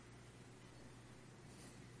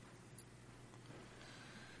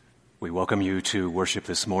We welcome you to worship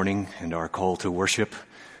this morning, and our call to worship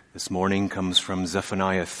this morning comes from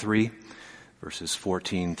Zephaniah 3, verses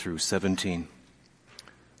 14 through 17.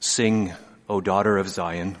 Sing, O daughter of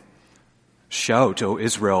Zion. Shout, O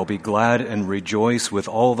Israel, be glad and rejoice with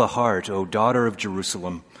all the heart, O daughter of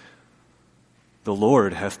Jerusalem. The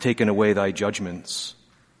Lord hath taken away thy judgments.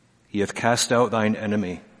 He hath cast out thine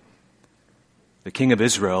enemy. The King of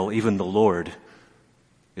Israel, even the Lord,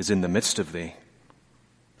 is in the midst of thee.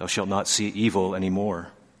 Thou shalt not see evil any more.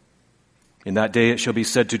 In that day it shall be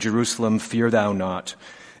said to Jerusalem, fear thou not,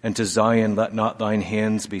 and to Zion, let not thine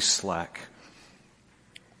hands be slack.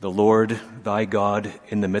 The Lord thy God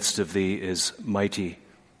in the midst of thee is mighty.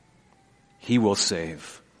 He will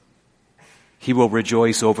save. He will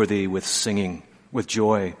rejoice over thee with singing, with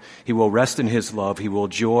joy. He will rest in his love. He will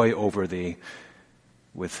joy over thee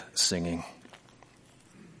with singing.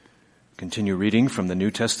 Continue reading from the New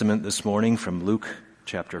Testament this morning from Luke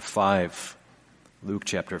chapter 5. Luke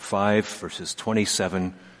chapter 5, verses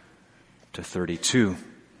 27 to 32.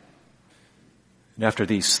 And after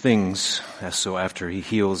these things, after he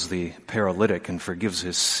heals the paralytic and forgives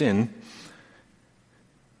his sin,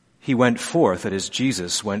 he went forth, that is,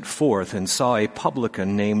 Jesus went forth and saw a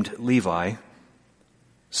publican named Levi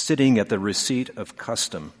sitting at the receipt of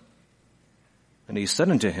custom. And he said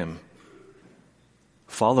unto him,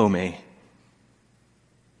 follow me.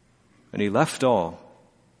 And he left all,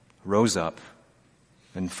 rose up,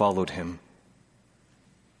 and followed him.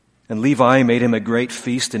 And Levi made him a great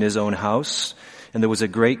feast in his own house, and there was a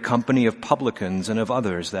great company of publicans and of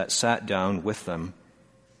others that sat down with them.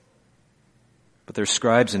 But their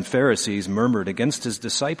scribes and Pharisees murmured against his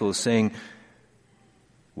disciples, saying,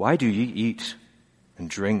 why do ye eat and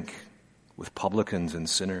drink with publicans and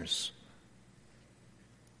sinners?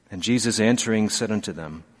 And Jesus answering said unto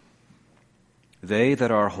them, they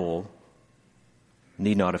that are whole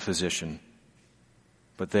need not a physician,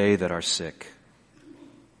 but they that are sick.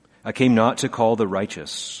 I came not to call the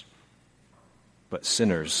righteous, but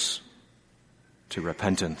sinners to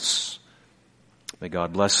repentance. May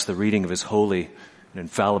God bless the reading of his holy and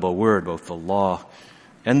infallible word, both the law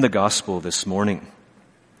and the gospel this morning.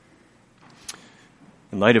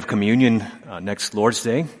 In light of communion next Lord's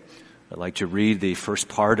Day, I'd like to read the first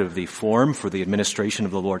part of the form for the administration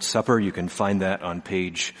of the Lord's Supper. You can find that on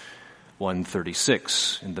page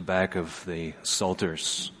 136 in the back of the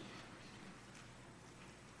Psalters.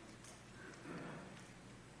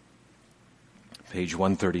 Page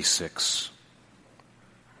 136.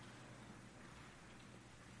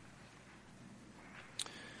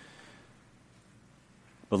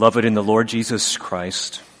 Beloved in the Lord Jesus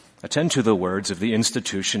Christ, attend to the words of the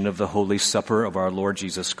institution of the Holy Supper of our Lord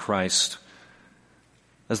Jesus Christ,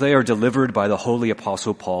 as they are delivered by the Holy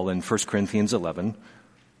Apostle Paul in 1 Corinthians 11,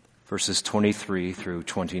 verses 23 through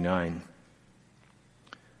 29.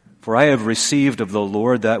 For I have received of the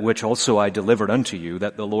Lord that which also I delivered unto you,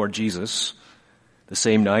 that the Lord Jesus, the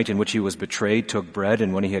same night in which he was betrayed, took bread,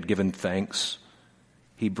 and when he had given thanks,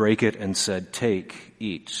 he brake it and said, take,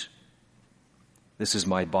 eat. This is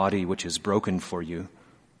my body which is broken for you.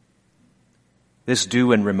 This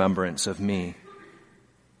do in remembrance of me.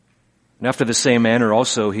 And after the same manner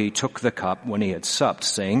also he took the cup when he had supped,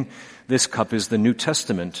 saying, this cup is the New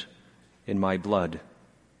Testament in my blood.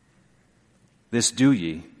 This do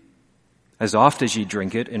ye, as oft as ye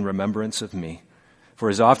drink it in remembrance of me. For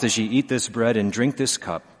as oft as ye eat this bread and drink this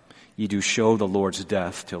cup, ye do show the Lord's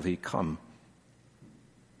death till he come.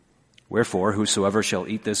 Wherefore, whosoever shall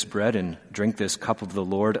eat this bread and drink this cup of the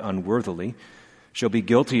Lord unworthily shall be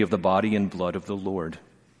guilty of the body and blood of the Lord.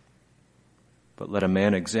 But let a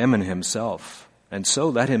man examine himself, and so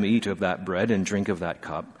let him eat of that bread and drink of that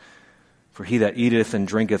cup. For he that eateth and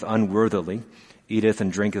drinketh unworthily eateth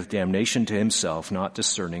and drinketh damnation to himself, not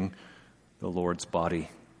discerning the Lord's body.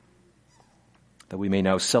 That we may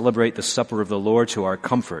now celebrate the supper of the Lord to our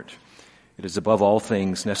comfort, it is above all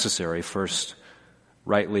things necessary, first,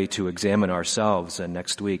 rightly to examine ourselves, and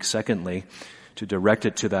next week, secondly, to direct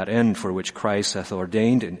it to that end for which Christ hath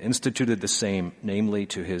ordained and instituted the same, namely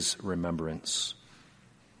to his remembrance.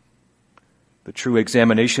 The true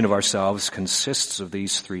examination of ourselves consists of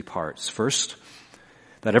these three parts. First,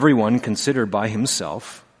 that everyone consider by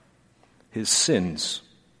himself his sins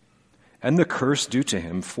and the curse due to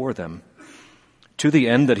him for them, to the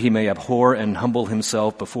end that he may abhor and humble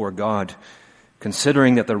himself before God,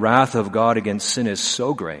 considering that the wrath of God against sin is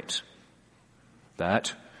so great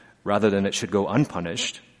that, rather than it should go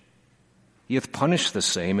unpunished, he hath punished the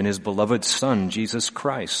same in his beloved Son, Jesus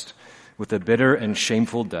Christ, with the bitter and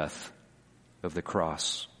shameful death of the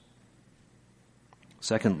cross.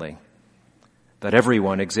 Secondly, Let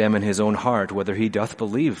everyone examine his own heart, whether he doth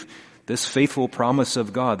believe this faithful promise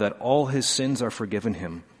of God, that all his sins are forgiven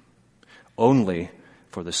him, only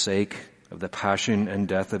for the sake of the passion and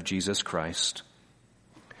death of Jesus Christ,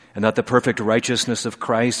 and that the perfect righteousness of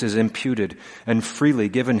Christ is imputed and freely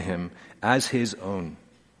given him as his own,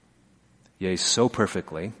 yea, so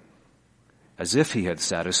perfectly, as if he had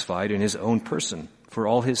satisfied in his own person for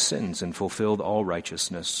all his sins and fulfilled all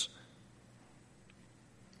righteousness.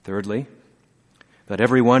 Thirdly, let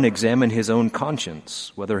everyone examine his own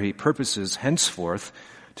conscience, whether he purposes henceforth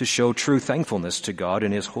to show true thankfulness to God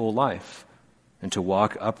in his whole life, and to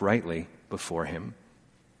walk uprightly before him,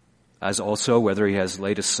 as also whether he has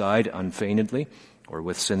laid aside unfeignedly, or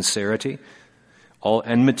with sincerity, all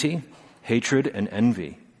enmity, hatred, and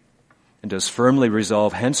envy, and does firmly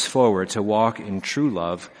resolve henceforward to walk in true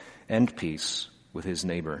love and peace with his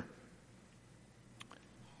neighbor.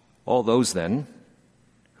 All those, then,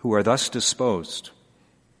 who are thus disposed,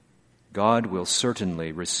 God will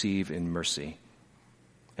certainly receive in mercy,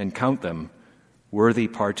 and count them worthy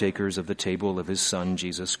partakers of the table of his Son,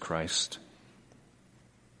 Jesus Christ.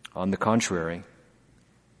 On the contrary,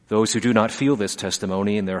 those who do not feel this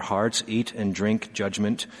testimony in their hearts eat and drink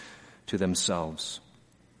judgment to themselves.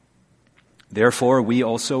 Therefore, we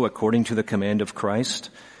also, according to the command of Christ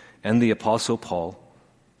and the Apostle Paul,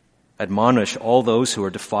 admonish all those who are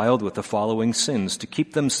defiled with the following sins to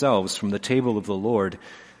keep themselves from the table of the Lord,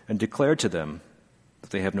 and declare to them that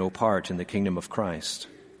they have no part in the kingdom of Christ,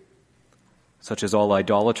 such as all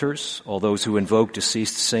idolaters, all those who invoke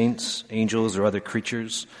deceased saints, angels, or other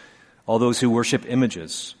creatures, all those who worship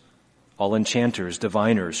images, all enchanters,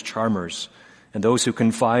 diviners, charmers, and those who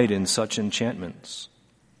confide in such enchantments,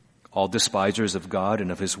 all despisers of God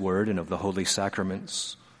and of his word and of the holy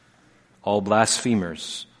sacraments, all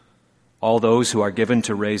blasphemers, all those who are given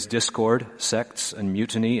to raise discord, sects, and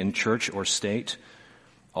mutiny in church or state,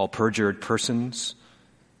 all perjured persons,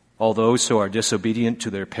 all those who are disobedient to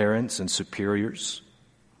their parents and superiors,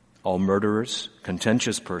 all murderers,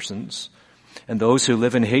 contentious persons, and those who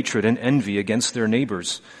live in hatred and envy against their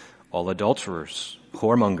neighbors, all adulterers,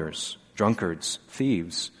 whoremongers, drunkards,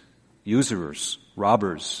 thieves, usurers,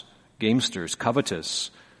 robbers, gamesters,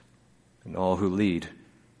 covetous, and all who lead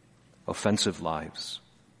offensive lives.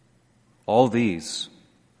 All these,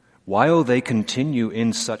 while they continue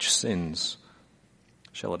in such sins,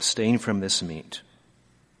 shall abstain from this meat,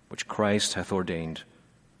 which Christ hath ordained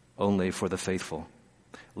only for the faithful,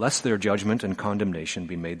 lest their judgment and condemnation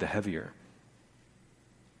be made the heavier.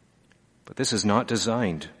 But this is not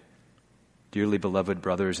designed, dearly beloved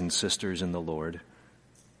brothers and sisters in the Lord,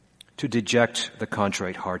 to deject the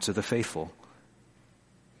contrite hearts of the faithful,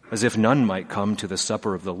 as if none might come to the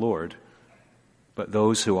supper of the Lord, but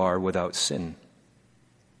those who are without sin.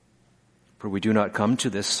 For we do not come to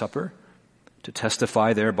this supper to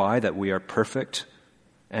testify thereby that we are perfect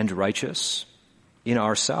and righteous in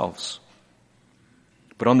ourselves,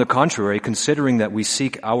 but on the contrary, considering that we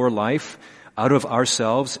seek our life out of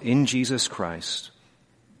ourselves in Jesus Christ,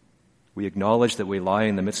 we acknowledge that we lie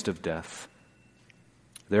in the midst of death.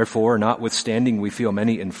 Therefore, notwithstanding we feel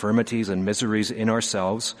many infirmities and miseries in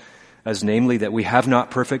ourselves, as namely that we have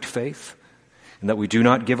not perfect faith, and that we do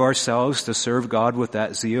not give ourselves to serve God with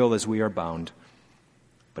that zeal as we are bound,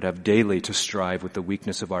 but have daily to strive with the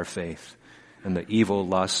weakness of our faith and the evil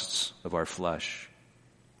lusts of our flesh.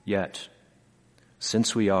 Yet,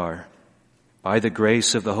 since we are, by the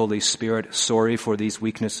grace of the Holy Spirit, sorry for these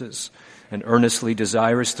weaknesses and earnestly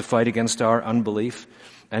desirous to fight against our unbelief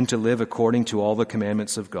and to live according to all the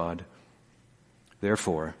commandments of God,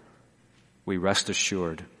 therefore, we rest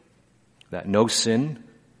assured that no sin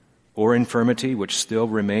or infirmity which still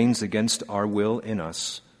remains against our will in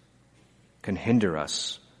us can hinder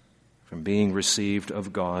us from being received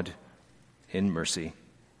of God in mercy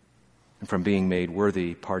and from being made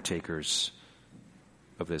worthy partakers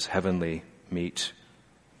of this heavenly meat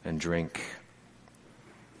and drink.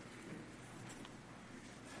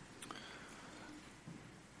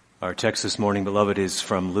 Our text this morning, beloved, is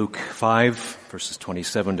from Luke 5, verses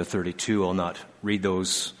 27 to 32. I'll not read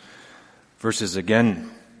those verses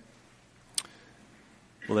again.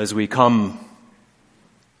 Well, as we come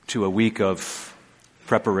to a week of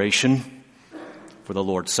preparation for the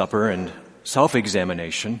Lord's Supper and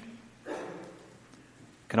self-examination, it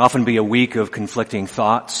can often be a week of conflicting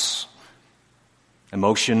thoughts,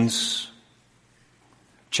 emotions,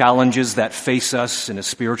 challenges that face us in a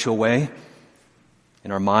spiritual way,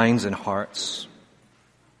 in our minds and hearts.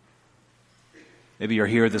 Maybe you're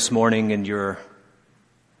here this morning and you're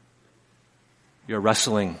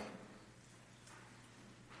wrestling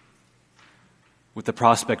with the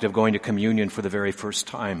prospect of going to communion for the very first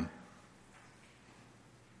time.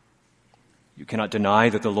 You cannot deny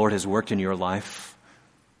that the Lord has worked in your life.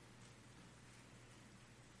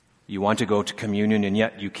 You want to go to communion, and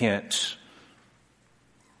yet you can't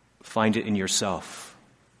find it in yourself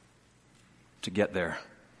to get there.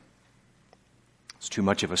 It's too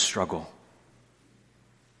much of a struggle.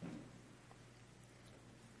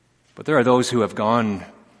 But there are those who have gone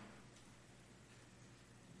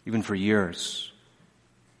even for years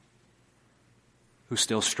who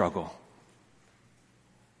still struggle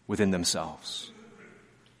within themselves,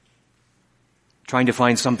 trying to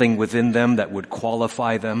find something within them that would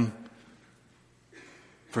qualify them,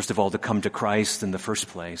 first of all, to come to Christ in the first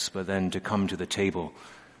place, but then to come to the table.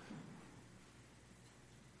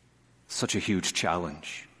 Such a huge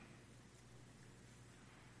challenge.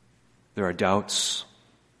 There are doubts,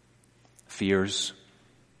 fears,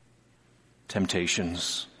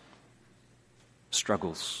 temptations,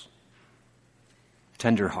 struggles,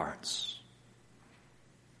 tender hearts.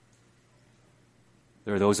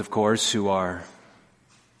 There are those, of course, who are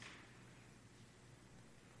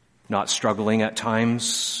not struggling at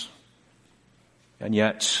times, and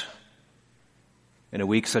yet in a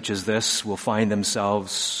week such as this will find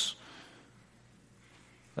themselves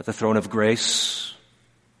at the throne of grace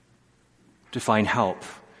to find help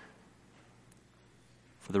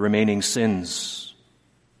for the remaining sins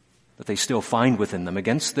that they still find within them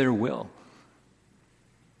against their will.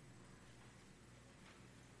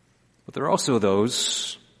 But there are also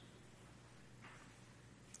those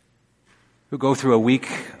who go through a week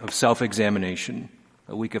of self-examination,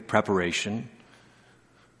 a week of preparation,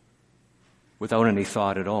 without any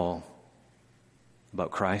thought at all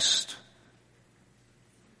about Christ.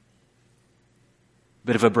 A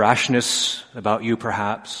bit of a brashness about you,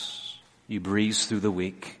 perhaps. You breeze through the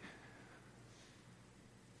week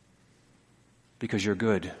because you're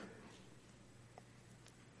good,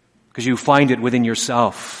 because you find it within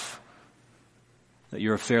yourself that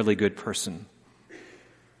you're a fairly good person.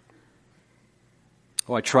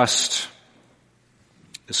 Oh, I trust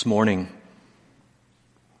this morning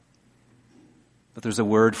that there's a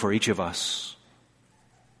word for each of us.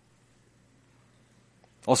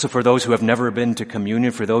 Also for those who have never been to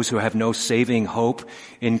communion, for those who have no saving hope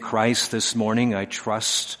in Christ this morning, I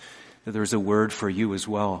trust that there's a word for you as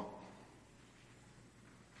well.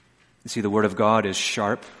 You see, the Word of God is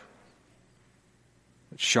sharp.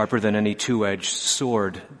 It's sharper than any two-edged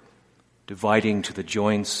sword, dividing to the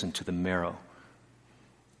joints and to the marrow.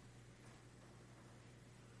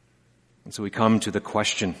 And so we come to the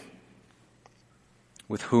question,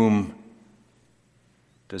 with whom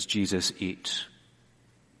does Jesus eat?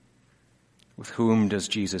 With whom does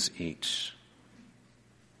Jesus eat?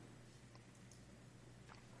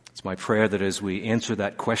 It's my prayer that as we answer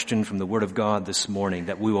that question from the Word of God this morning,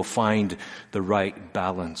 that we will find the right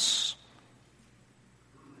balance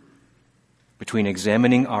between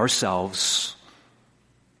examining ourselves,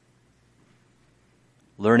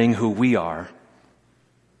 learning who we are,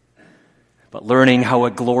 but learning how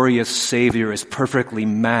a glorious Savior is perfectly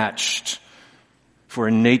matched for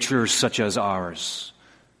a nature such as ours.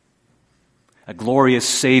 A glorious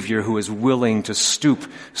Savior who is willing to stoop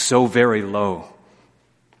so very low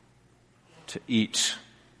to eat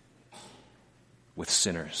with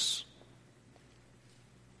sinners.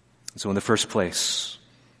 So in the first place,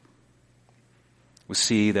 we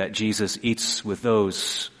see that Jesus eats with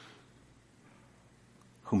those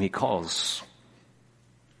whom he calls.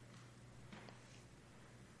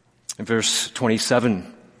 In verse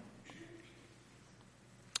 27,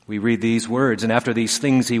 we read these words, "And after these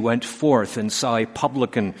things he went forth and saw a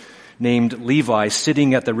publican named Levi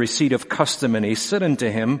sitting at the receipt of custom, and he said unto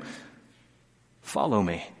him, Follow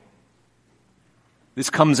me." This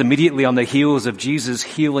comes immediately on the heels of Jesus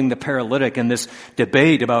healing the paralytic and this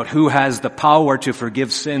debate about who has the power to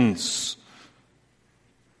forgive sins.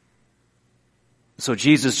 So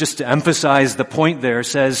Jesus, just to emphasize the point there,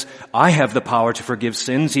 says, I have the power to forgive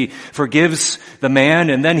sins. He forgives the man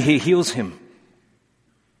and then he heals him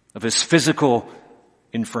of his physical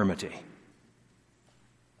infirmity.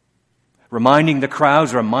 Reminding the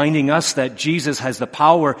crowds, reminding us that Jesus has the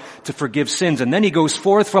power to forgive sins. And then he goes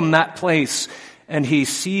forth from that place and he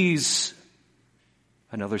sees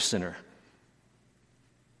another sinner,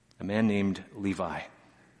 a man named Levi,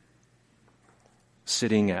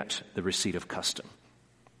 sitting at the receipt of custom.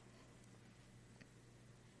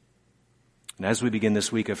 And as we begin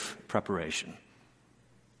this week of preparation,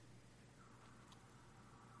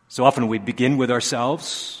 so often we begin with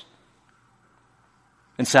ourselves,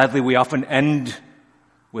 and sadly we often end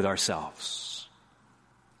with ourselves.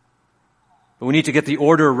 But we need to get the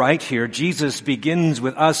order right here. Jesus begins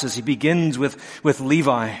with us as he begins with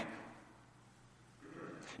Levi.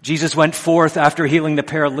 Jesus went forth after healing the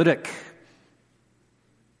paralytic.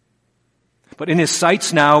 But in his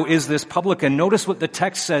sights now is this publican. Notice what the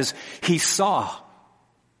text says he saw.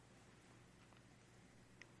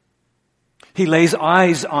 He lays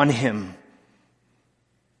eyes on him.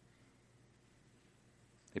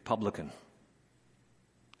 A publican.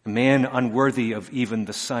 A man unworthy of even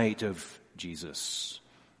the sight of Jesus.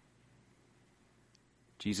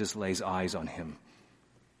 Jesus lays eyes on him.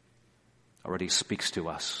 Already speaks to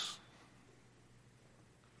us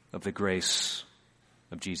of the grace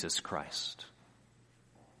of Jesus Christ.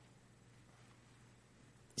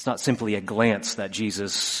 It's not simply a glance that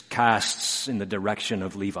Jesus casts in the direction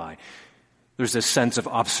of Levi. There's a sense of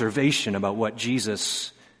observation about what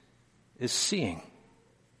Jesus is seeing.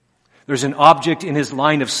 There's an object in his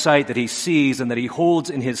line of sight that he sees and that he holds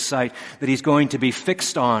in his sight that he's going to be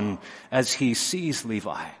fixed on as he sees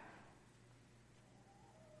Levi.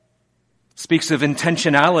 Speaks of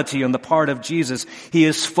intentionality on the part of Jesus. He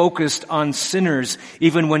is focused on sinners,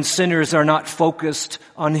 even when sinners are not focused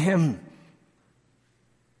on him.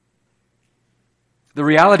 The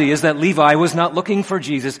reality is that Levi was not looking for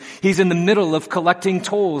Jesus. He's in the middle of collecting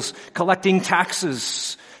tolls, collecting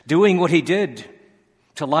taxes, doing what he did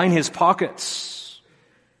to line his pockets.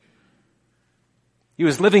 He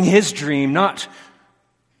was living his dream, not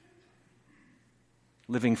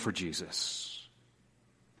living for Jesus.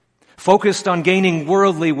 Focused on gaining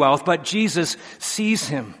worldly wealth, but Jesus sees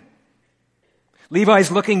him.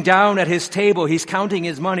 Levi's looking down at his table. He's counting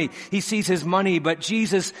his money. He sees his money, but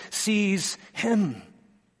Jesus sees him.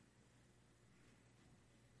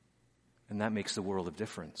 And that makes the world of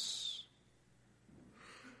difference.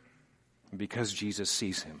 And because Jesus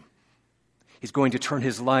sees him, he's going to turn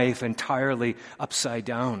his life entirely upside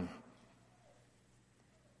down.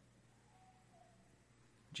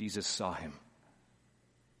 Jesus saw him.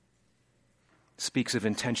 Speaks of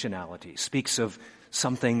intentionality, speaks of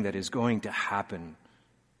something that is going to happen.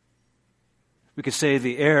 We could say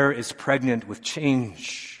the air is pregnant with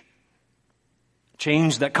change.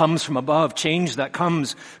 Change that comes from above, change that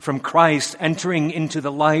comes from Christ entering into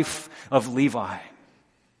the life of Levi.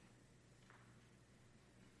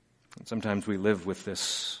 And sometimes we live with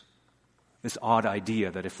this odd idea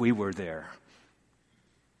that if we were there,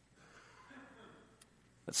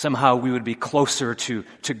 that somehow we would be closer to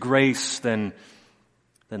grace than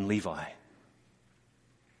Levi.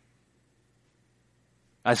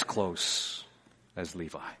 As close as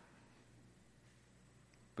Levi.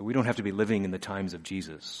 But we don't have to be living in the times of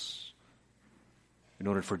Jesus in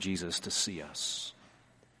order for Jesus to see us.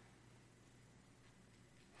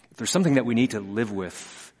 If there's something that we need to live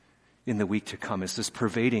with in the week to come, it's this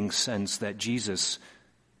pervading sense that Jesus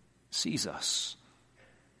sees us.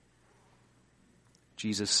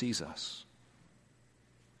 Jesus sees us.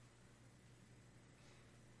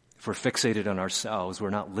 If we're fixated on ourselves,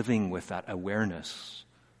 we're not living with that awareness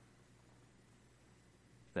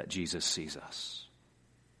that Jesus sees us.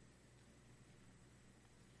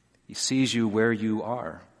 He sees you where you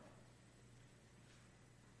are.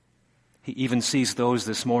 He even sees those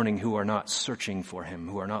this morning who are not searching for him,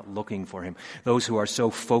 who are not looking for him, those who are so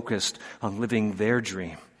focused on living their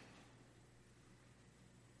dream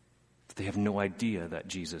that they have no idea that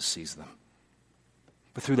Jesus sees them.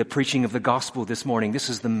 But through the preaching of the gospel this morning, this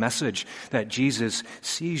is the message that Jesus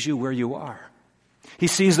sees you where you are. He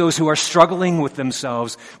sees those who are struggling with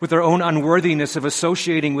themselves, with their own unworthiness of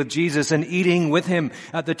associating with Jesus and eating with him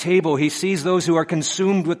at the table. He sees those who are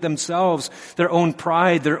consumed with themselves, their own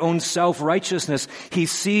pride, their own self-righteousness. He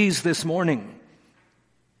sees this morning.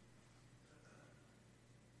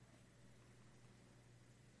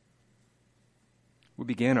 We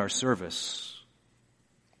began our service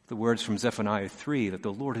the words from Zephaniah 3 that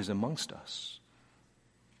the Lord is amongst us.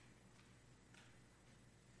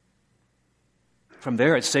 From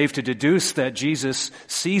there, it's safe to deduce that Jesus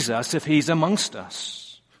sees us if he's amongst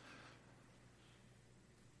us.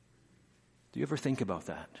 Do you ever think about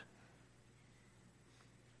that?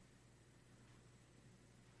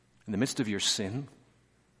 In the midst of your sin,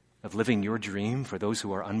 of living your dream for those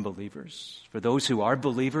who are unbelievers, for those who are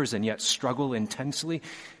believers and yet struggle intensely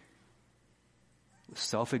with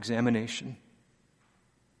self-examination,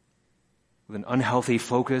 with an unhealthy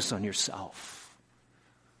focus on yourself,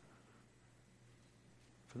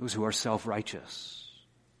 for those who are self-righteous.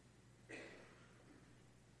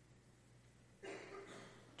 Do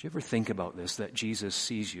you ever think about this, that Jesus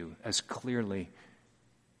sees you as clearly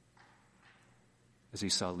as he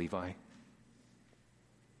saw Levi?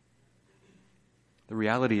 The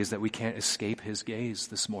reality is that we can't escape his gaze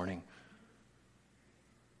this morning.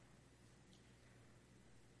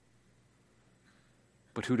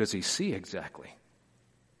 But who does he see exactly?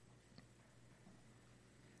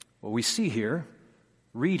 Well, we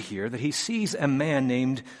read here, that he sees a man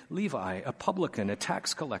named Levi, a publican, a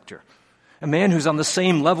tax collector, a man who's on the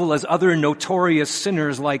same level as other notorious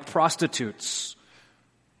sinners like prostitutes.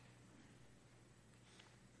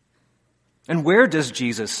 And where does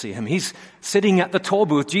Jesus see him? He's sitting at the toll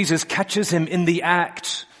booth. Jesus catches him in the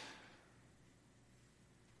act.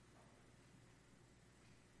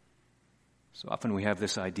 So often we have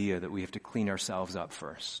this idea that we have to clean ourselves up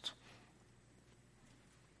first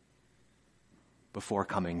before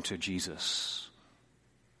coming to Jesus,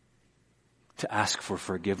 to ask for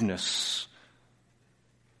forgiveness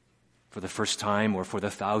for the first time or for the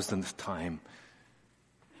 1,000th time.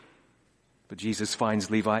 But Jesus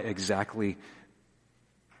finds Levi exactly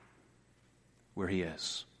where he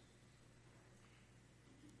is,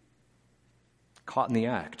 caught in the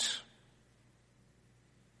act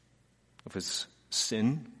of his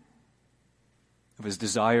sin, of his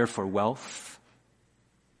desire for wealth.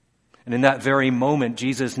 And in that very moment,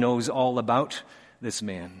 Jesus knows all about this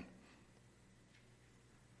man.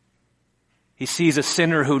 He sees a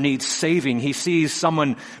sinner who needs saving. He sees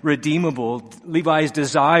someone redeemable. Levi's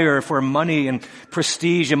desire for money and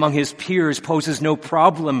prestige among his peers poses no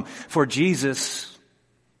problem for Jesus.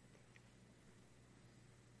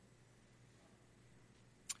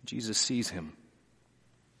 Jesus sees him.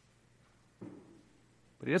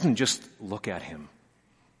 But he doesn't just look at him.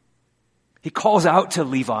 He calls out to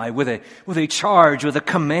Levi with a charge, with a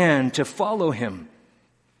command to follow him.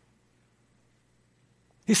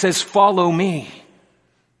 He says, "Follow me."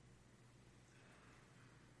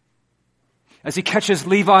 As he catches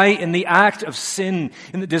Levi in the act of sin,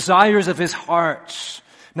 in the desires of his heart,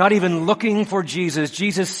 not even looking for Jesus,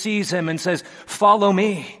 Jesus sees him and says, "Follow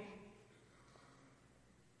me."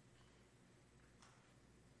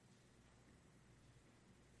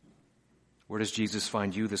 Where does Jesus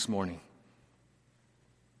find you this morning?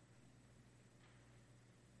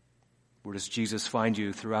 Where does Jesus find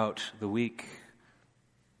you throughout the week?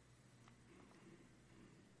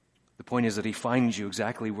 The point is that he finds you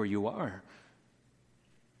exactly where you are.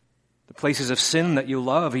 The places of sin that you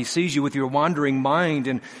love, he sees you with your wandering mind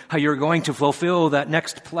and how you're going to fulfill that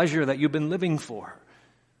next pleasure that you've been living for.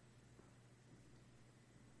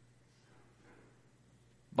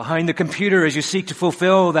 Behind the computer as you seek to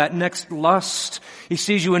fulfill that next lust, he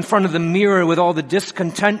sees you in front of the mirror with all the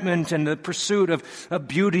discontentment and the pursuit of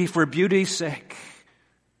beauty for beauty's sake.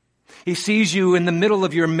 He sees you in the middle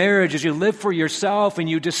of your marriage as you live for yourself and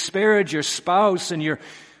you disparage your spouse and you're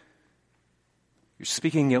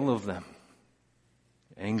speaking ill of them,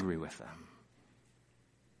 angry with them.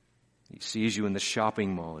 He sees you in the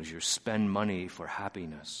shopping mall as you spend money for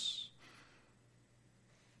happiness.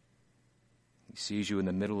 He sees you in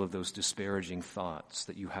the middle of those disparaging thoughts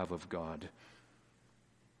that you have of God,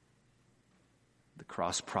 the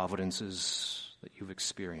cross providences that you've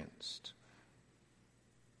experienced.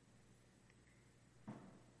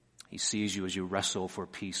 He sees you as you wrestle for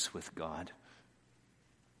peace with God,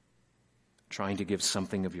 trying to give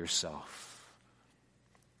something of yourself.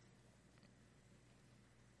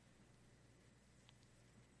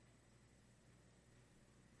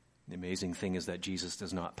 The amazing thing is that Jesus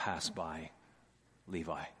does not pass by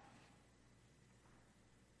Levi. He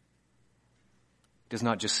does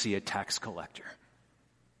not just see a tax collector.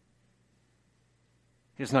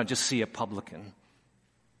 He does not just see a publican.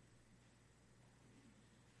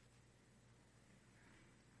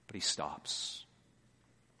 But he stops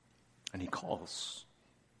and he calls.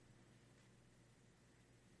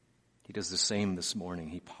 He does the same this morning.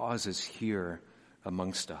 He pauses here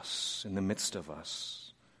amongst us, in the midst of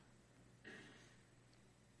us.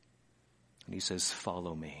 And he says,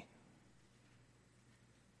 "Follow me."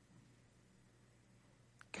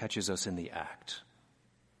 Catches us in the act.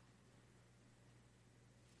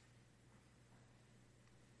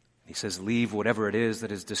 He says, leave whatever it is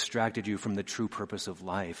that has distracted you from the true purpose of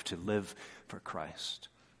life, to live for Christ.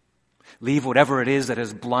 Leave whatever it is that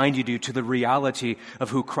has blinded you to the reality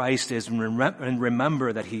of who Christ is, and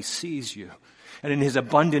remember that he sees you. And in his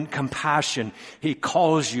abundant compassion, he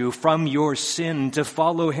calls you from your sin to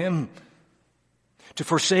follow him, to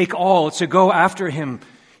forsake all, to go after him.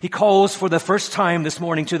 He calls for the first time this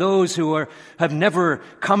morning to those who have never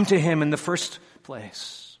come to him in the first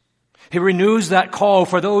place. He renews that call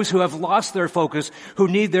for those who have lost their focus, who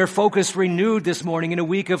need their focus renewed this morning in a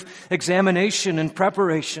week of examination and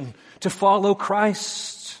preparation, to follow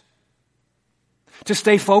Christ, to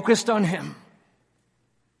stay focused on him,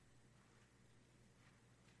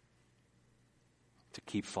 to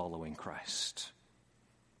keep following Christ.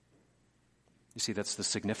 You see, that's the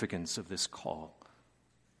significance of this call.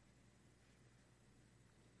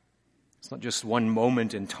 It's not just one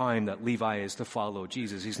moment in time that Levi is to follow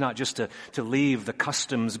Jesus. He's not just to leave the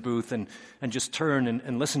customs booth and just turn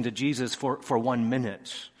and listen to Jesus for 1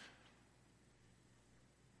 minute.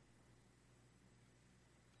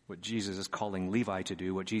 What Jesus is calling Levi to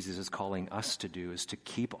do, what Jesus is calling us to do, is to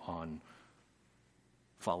keep on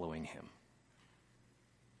following him.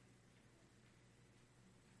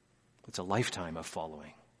 It's a lifetime of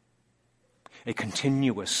following, a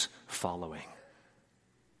continuous following.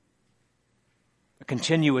 A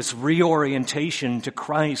continuous reorientation to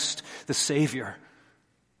Christ, the Savior.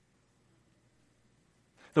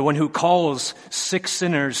 The one who calls sick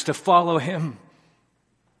sinners to follow him.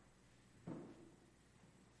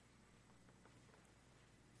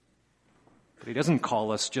 But he doesn't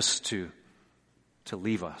call us just to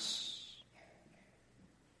leave us.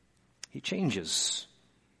 He changes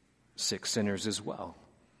sick sinners as well.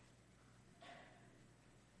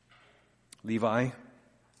 Levi,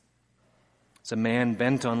 it's a man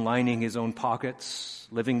bent on lining his own pockets,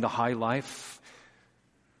 living the high life.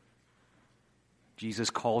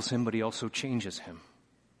 Jesus calls him, but he also changes him.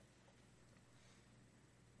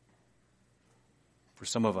 For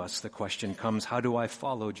some of us, the question comes, how do I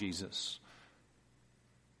follow Jesus?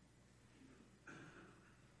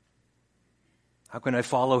 How can I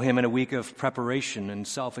follow him in a week of preparation and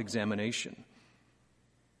self-examination?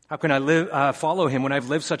 How can I follow him when I've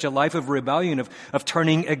lived such a life of rebellion, of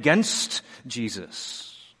turning against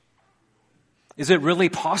Jesus? Is it really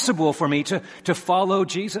possible for me to follow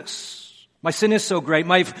Jesus? My sin is so great.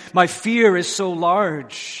 My fear is so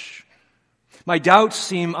large. My doubts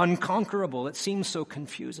seem unconquerable. It seems so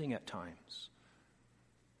confusing at times.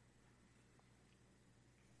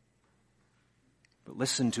 But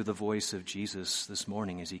listen to the voice of Jesus this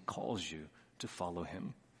morning as he calls you to follow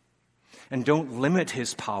him. And don't limit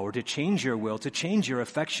his power to change your will, to change your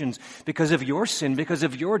affections because of your sin, because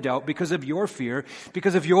of your doubt, because of your fear,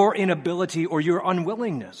 because of your inability or your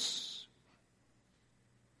unwillingness.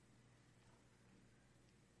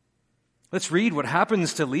 Let's read what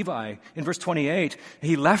happens to Levi in verse 28.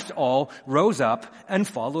 He left all, rose up, and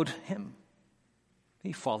followed him.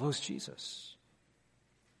 He follows Jesus.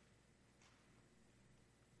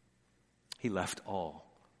 He left all.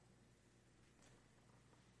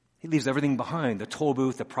 He leaves everything behind, the toll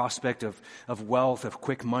booth, the prospect of wealth, of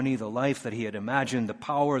quick money, the life that he had imagined, the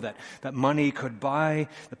power that money could buy,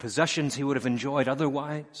 the possessions he would have enjoyed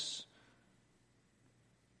otherwise,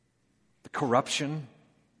 the corruption,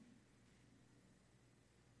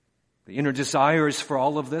 the inner desires for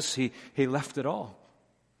all of this. He left it all.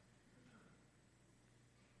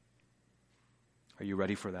 Are you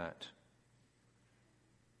ready for that?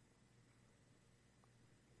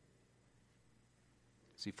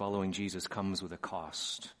 See, following Jesus comes with a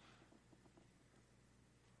cost.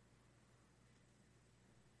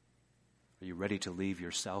 Are you ready to leave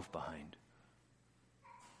yourself behind?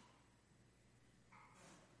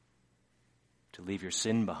 To leave your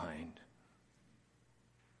sin behind?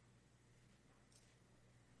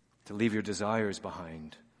 To leave your desires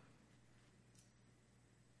behind?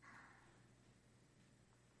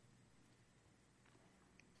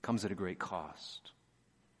 Comes at a great cost.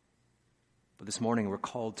 But this morning we're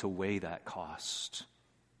called to weigh that cost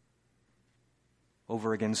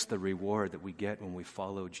over against the reward that we get when we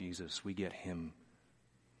follow Jesus. We get him.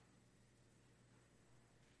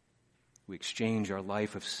 We exchange our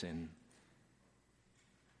life of sin.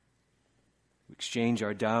 We exchange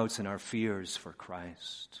our doubts and our fears for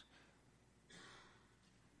Christ.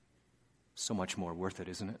 So much more worth it,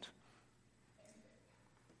 isn't it?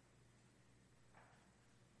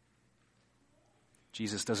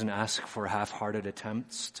 Jesus doesn't ask for half-hearted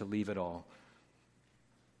attempts to leave it all.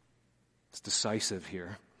 It's decisive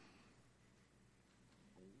here.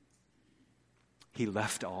 He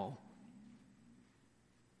left all.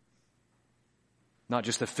 Not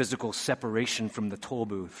just a physical separation from the toll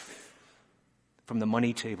booth, from the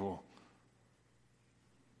money table,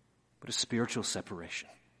 but a spiritual separation.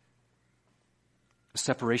 A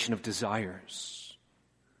separation of desires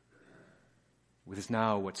with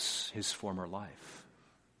now what's his former life.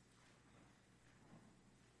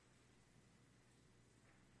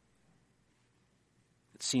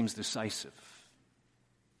 It seems decisive.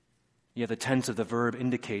 Yet the tense of the verb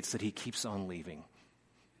indicates that he keeps on leaving.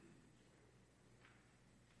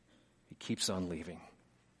 He keeps on leaving.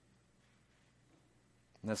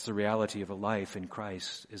 And that's the reality of a life in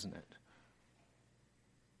Christ, isn't it?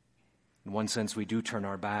 In one sense, we do turn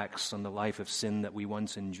our backs on the life of sin that we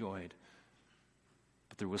once enjoyed.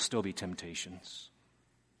 But there will still be temptations.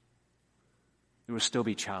 There will still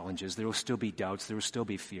be challenges. There will still be doubts. There will still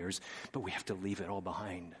be fears. But we have to leave it all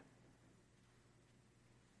behind.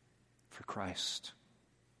 for Christ.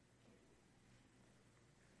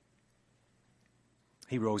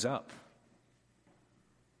 He rose up.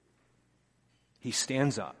 He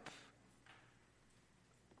stands up.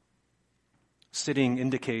 Sitting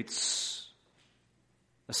indicates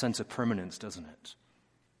a sense of permanence, doesn't it?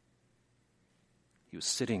 He was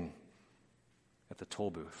sitting at the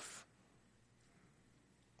toll booth,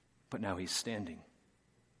 but now he's standing.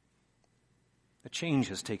 A change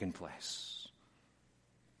has taken place.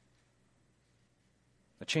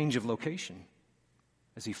 A change of location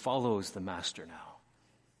as he follows the Master now.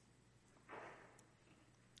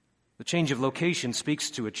 The change of location speaks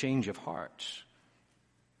to a change of heart.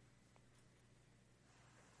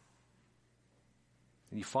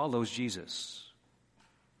 And he follows Jesus.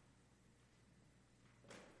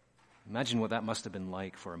 Imagine what that must have been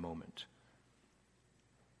like for a moment.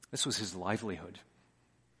 This was his livelihood.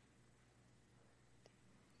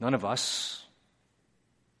 None of us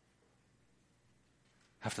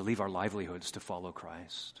have to leave our livelihoods to follow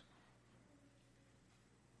Christ.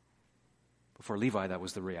 But for Levi, that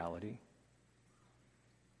was the reality.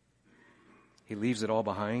 He leaves it all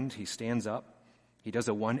behind. He stands up. He does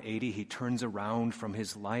a 180. He turns around from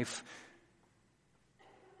his life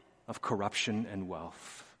of corruption and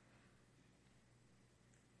wealth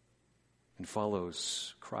and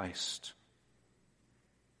follows Christ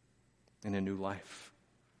in a new life.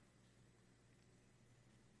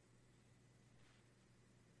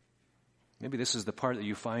 Maybe this is the part that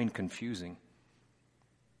you find confusing.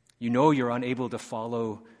 You know you're unable to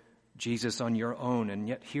follow Jesus on your own, and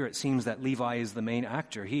yet here it seems that Levi is the main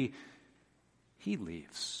actor. He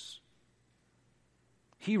leaves.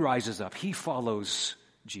 He rises up. He follows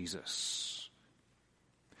Jesus.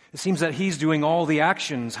 It seems that he's doing all the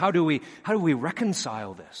actions. How do we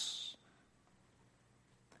reconcile this?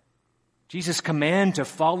 Jesus' command to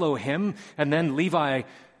follow him, and then Levi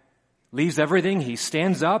leaves everything. He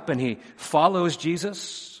stands up and he follows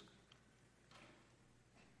Jesus.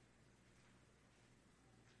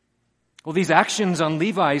 Well, these actions on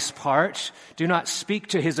Levi's part do not speak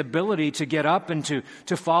to his ability to get up and to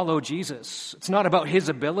follow Jesus. It's not about his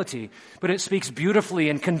ability, but it speaks beautifully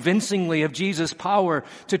and convincingly of Jesus' power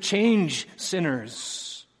to change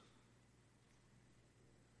sinners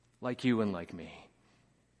like you and like me.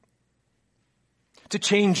 To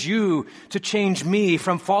change you, to change me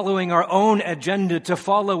from following our own agenda to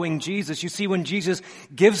following Jesus. You see, when Jesus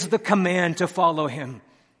gives the command to follow him,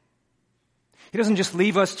 he doesn't just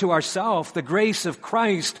leave us to ourselves. The grace of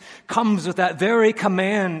Christ comes with that very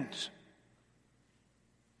command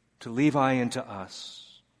to Levi and to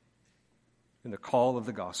us in the call of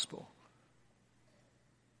the gospel.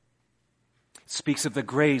 It speaks of the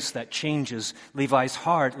grace that changes Levi's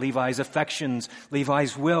heart, Levi's affections,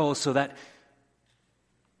 Levi's will, so that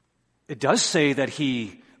it does say that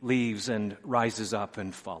he leaves and rises up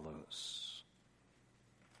and follows.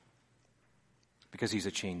 Because he's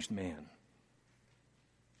a changed man.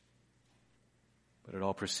 But it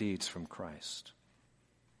all proceeds from Christ.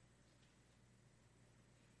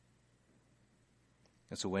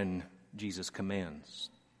 And so when Jesus commands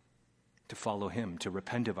to follow him, to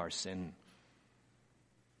repent of our sin,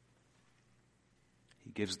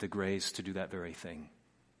 he gives the grace to do that very thing.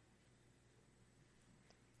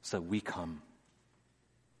 So that we come,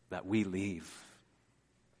 that we leave,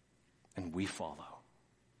 and we follow.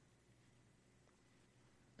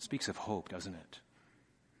 It speaks of hope, doesn't it?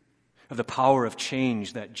 Of the power of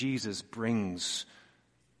change that Jesus brings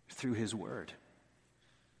through his word.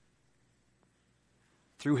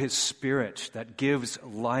 Through his Spirit that gives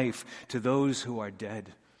life to those who are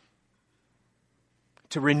dead.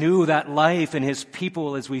 To renew that life in his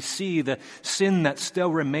people as we see the sin that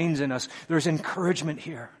still remains in us. There's encouragement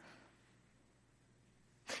here.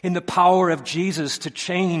 In the power of Jesus to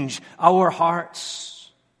change our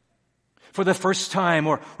hearts. For the first time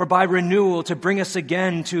or by renewal to bring us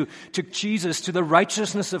again to Jesus, to the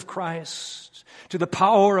righteousness of Christ, to the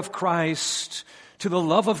power of Christ, to the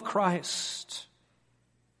love of Christ.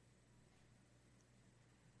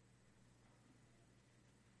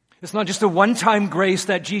 It's not just a one-time grace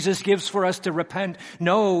that Jesus gives for us to repent.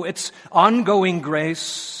 No, it's ongoing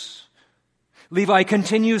grace. Levi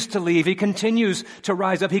continues to leave. He continues to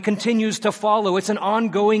rise up. He continues to follow. It's an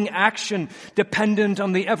ongoing action dependent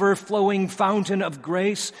on the ever-flowing fountain of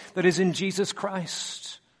grace that is in Jesus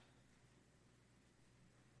Christ.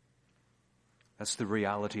 That's the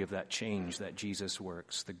reality of that change that Jesus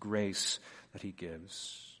works, the grace that he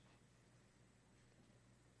gives.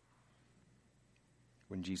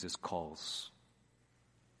 When Jesus calls,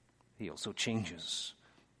 he also changes.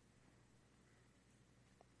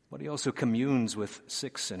 But he also communes with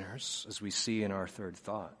sick sinners, as we see in our third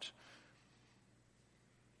thought.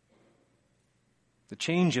 The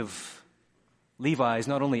change of Levi is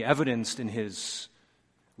not only evidenced in his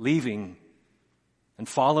leaving and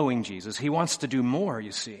following Jesus. He wants to do more,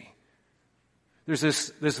 you see. There's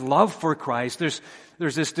this love for Christ. There's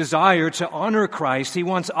this desire to honor Christ. He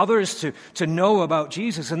wants others to know about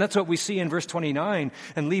Jesus. And that's what we see in verse 29.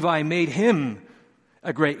 And Levi made him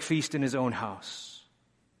a great feast in his own house.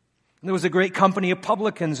 And there was a great company of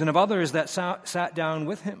publicans and of others that sat down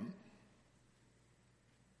with him.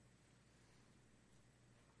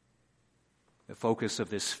 The focus of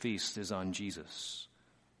this feast is on Jesus.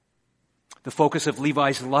 The focus of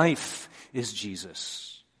Levi's life is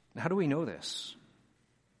Jesus. How do we know this?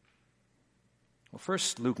 Well,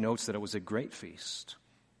 first, Luke notes that it was a great feast.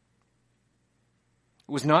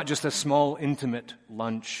 It was not just a small, intimate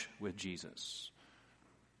lunch with Jesus.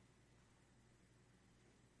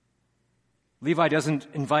 Levi doesn't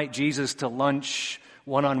invite Jesus to lunch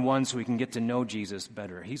one-on-one so he can get to know Jesus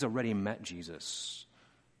better. He's already met Jesus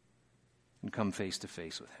and come face to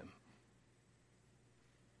face with him.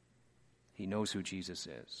 He knows who Jesus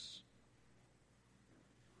is.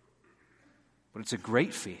 But it's a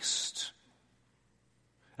great feast.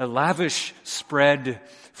 A lavish spread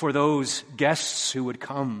for those guests who would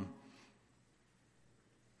come.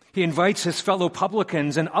 He invites his fellow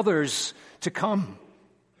publicans and others to come.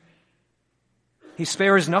 He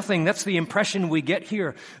spares nothing. That's the impression we get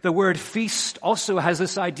here. The word feast also has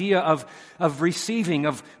this idea of receiving,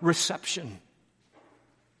 of reception.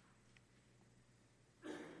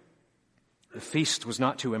 The feast was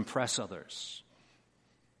not to impress others,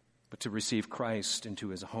 but to receive Christ into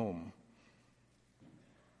his home.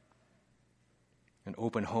 An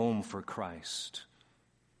open home for Christ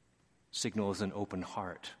signals an open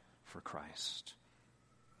heart for Christ.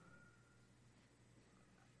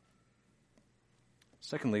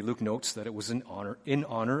 Secondly, Luke notes that it was in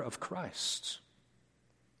honor of Christ.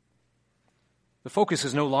 The focus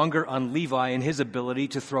is no longer on Levi and his ability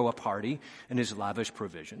to throw a party and his lavish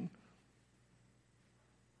provision.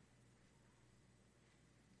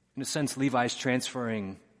 In a sense, Levi is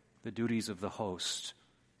transferring the duties of the host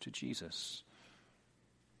to Jesus.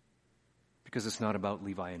 Because it's not about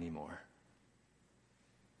Levi anymore.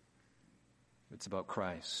 It's about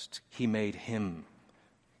Christ. He made him.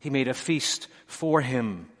 He made a feast for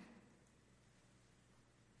him.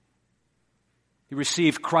 He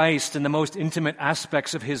received Christ in the most intimate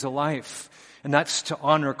aspects of his life, and that's to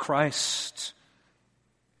honor Christ.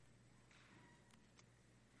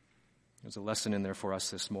 There's a lesson in there for us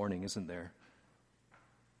this morning, isn't there?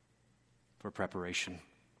 For preparation.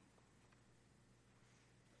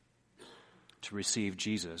 To receive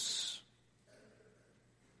Jesus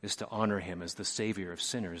is to honor him as the Savior of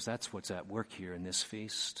sinners. That's what's at work here in this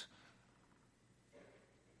feast.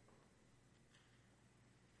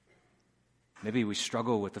 Maybe we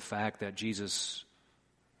struggle with the fact that Jesus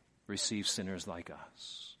receives sinners like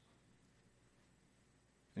us.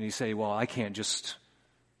 And you say, well, I can't just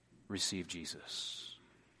receive Jesus.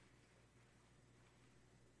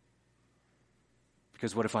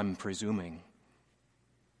 Because what if I'm presuming?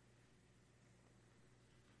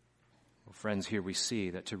 Well, friends, here we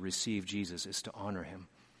see that to receive Jesus is to honor him.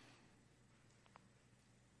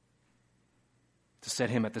 To set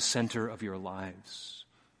him at the center of your lives.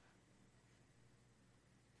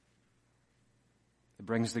 It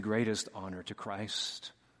brings the greatest honor to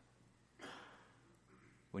Christ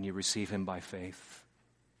when you receive him by faith.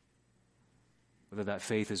 Whether that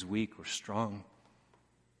faith is weak or strong,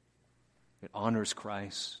 it honors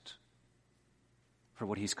Christ for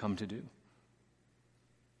what he's come to do.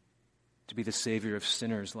 To be the Savior of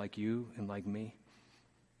sinners like you and like me.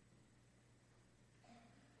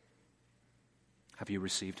 Have you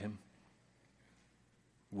received him?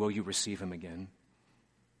 Will you receive him again?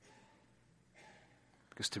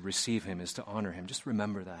 Because to receive him is to honor him. Just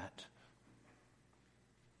remember that.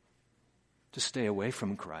 To stay away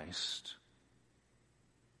from Christ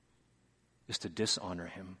is to dishonor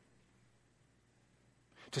him.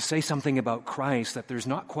 To say something about Christ that there's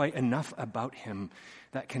not quite enough about him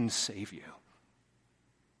that can save you.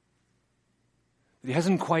 That he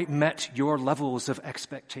hasn't quite met your levels of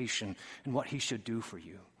expectation and what he should do for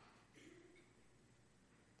you.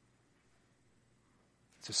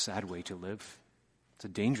 It's a sad way to live. It's a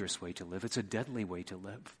dangerous way to live. It's a deadly way to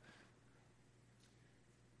live.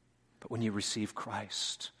 But when you receive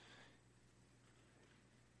Christ,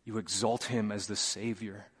 you exalt him as the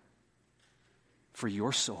Savior for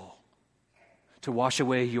your soul, to wash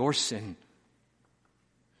away your sin,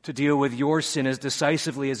 to deal with your sin as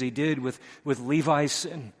decisively as he did with Levi's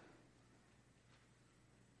sin.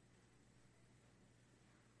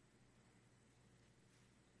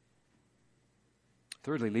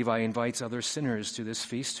 Thirdly, Levi invites other sinners to this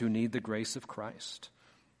feast who need the grace of Christ.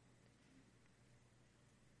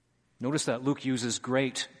 Notice that Luke uses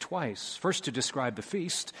great twice, first to describe the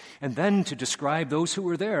feast, and then to describe those who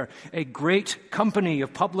were there, a great company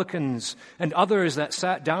of publicans and others that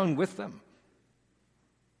sat down with them.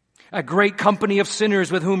 A great company of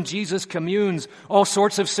sinners with whom Jesus communes, all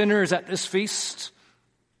sorts of sinners at this feast.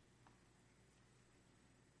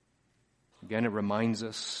 Again, it reminds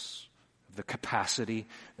us of the capacity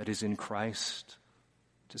that is in Christ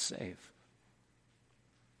to save.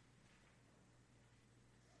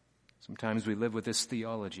 Sometimes we live with this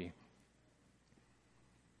theology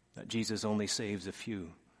that Jesus only saves a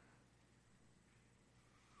few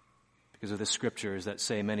because of the scriptures that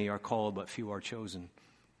say many are called but few are chosen.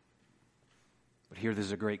 But here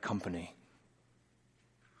there's a great company.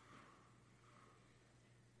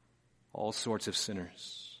 All sorts of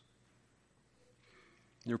sinners.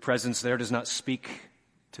 Your presence there does not speak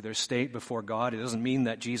to their state before God. It doesn't mean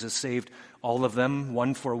that Jesus saved all of them,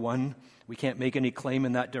 one for one. We can't make any claim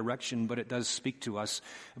in that direction, but it does speak to us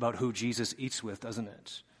about who Jesus eats with, doesn't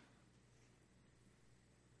it?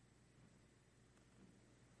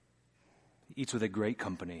 He eats with a great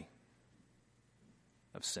company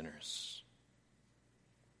of sinners.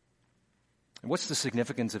 And what's the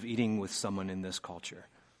significance of eating with someone in this culture?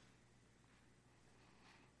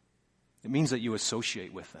 It means that you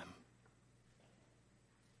associate with them.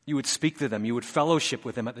 You would speak to them. You would fellowship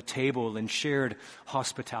with them at the table in shared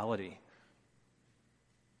hospitality.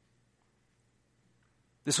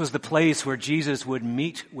 This was the place where Jesus would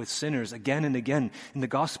meet with sinners again and again. In the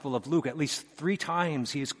Gospel of Luke, at least 3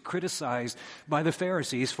 times he is criticized by the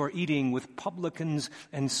Pharisees for eating with publicans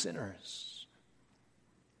and sinners.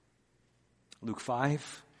 Luke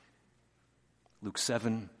 5, Luke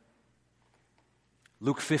 7,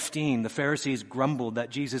 Luke 15, the Pharisees grumbled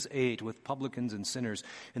that Jesus ate with publicans and sinners,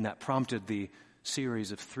 and that prompted the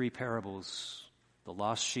series of 3 parables: the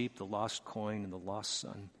lost sheep, the lost coin, and the lost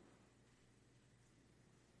son.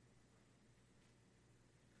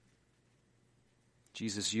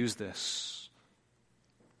 Jesus used this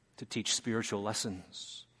to teach spiritual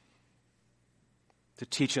lessons, to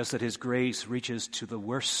teach us that his grace reaches to the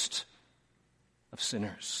worst of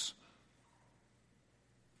sinners.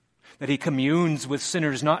 That he communes with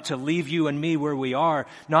sinners not to leave you and me where we are,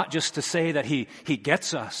 not just to say that he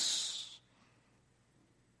gets us,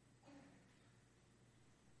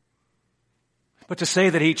 but to say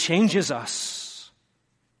that he changes us.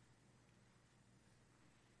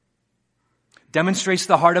 Demonstrates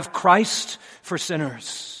the heart of Christ for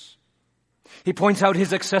sinners. He points out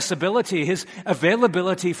his accessibility, his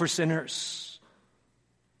availability for sinners.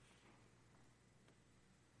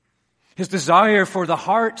 His desire for the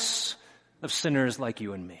hearts of sinners like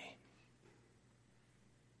you and me.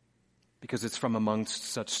 Because it's from amongst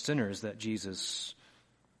such sinners that Jesus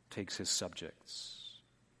takes his subjects.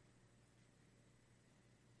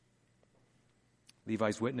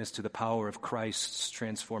 Levi's witness to the power of Christ's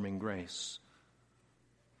transforming grace.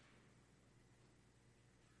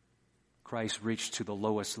 Christ reached to the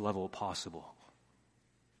lowest level possible.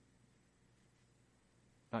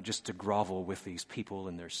 Not just to grovel with these people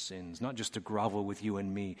and their sins, not just to grovel with you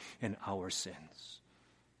and me and our sins,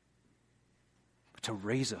 but to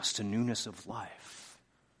raise us to newness of life.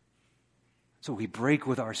 So we break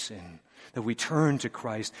with our sin, that we turn to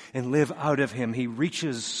Christ and live out of him. He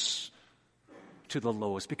reaches to the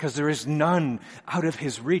lowest because there is none out of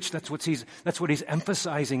his reach. That's what he's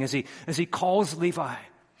emphasizing as he calls Levi.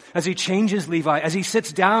 As he changes Levi, as he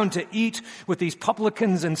sits down to eat with these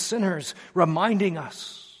publicans and sinners, reminding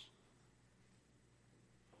us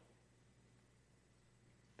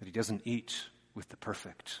that he doesn't eat with the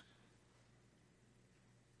perfect.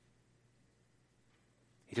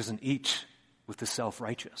 He doesn't eat with the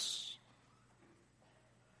self-righteous.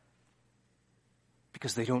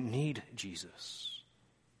 Because they don't need Jesus.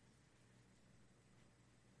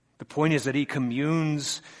 The point is that he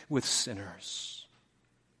communes with sinners.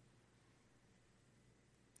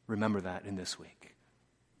 Remember that in this week.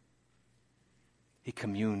 He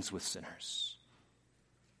communes with sinners.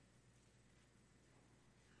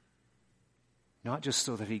 Not just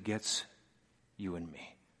so that he gets you and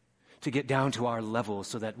me, to get down to our level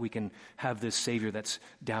so that we can have this Savior that's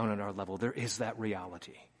down on our level. There is that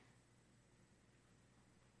reality.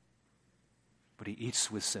 But he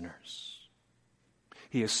eats with sinners.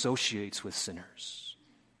 He associates with sinners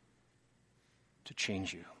to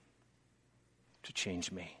change you, to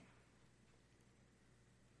change me.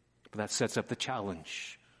 But that sets up the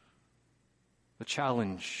challenge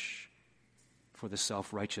for the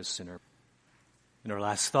self-righteous sinner. In our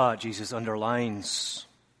last thought, Jesus underlines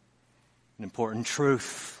an important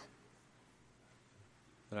truth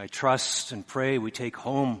that I trust and pray we take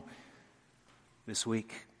home this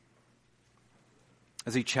week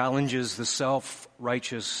as he challenges the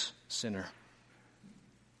self-righteous sinner.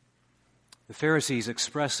 The Pharisees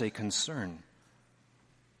express a concern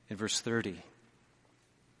in verse 30.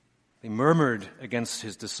 They murmured against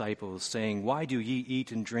his disciples, saying, "Why do ye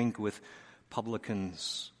eat and drink with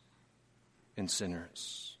publicans and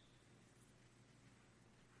sinners?"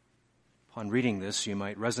 Upon reading this, you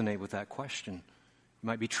might resonate with that question. You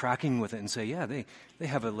might be tracking with it and say, yeah, they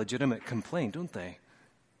have a legitimate complaint, don't they?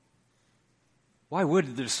 Why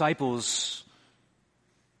would the disciples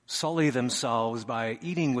sully themselves by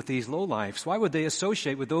eating with these lowlifes? Why would they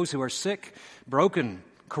associate with those who are sick, broken,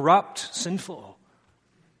 corrupt, sinful?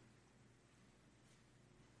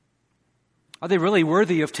 Are they really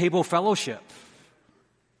worthy of table fellowship?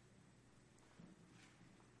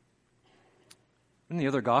 In the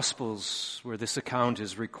other Gospels where this account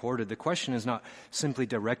is recorded, the question is not simply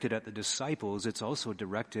directed at the disciples, it's also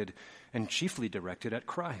directed and chiefly directed at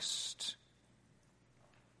Christ.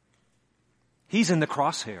 He's in the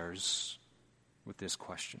crosshairs with this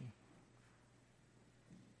question.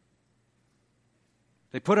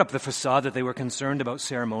 They put up the facade that they were concerned about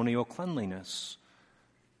ceremonial cleanliness,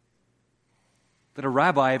 that a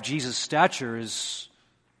rabbi of Jesus' stature is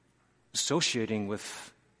associating with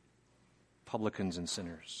publicans and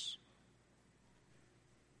sinners.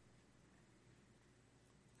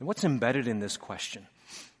 And what's embedded in this question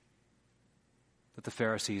that the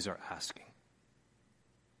Pharisees are asking?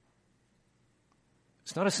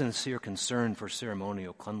 It's not a sincere concern for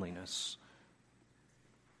ceremonial cleanliness.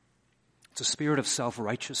 It's a spirit of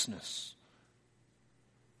self-righteousness.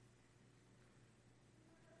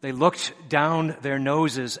 They looked down their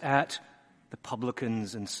noses at the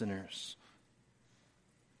publicans and sinners.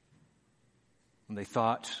 And they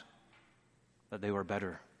thought that they were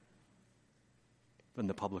better than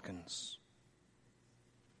the publicans.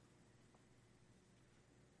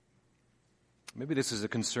 Maybe this is a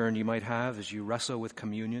concern you might have as you wrestle with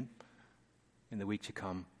communion in the week to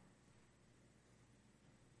come.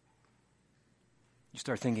 You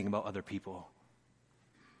start thinking about other people.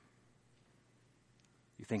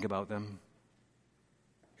 You think about them.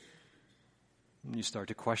 And you start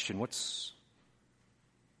to question what's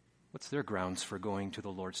their grounds for going to the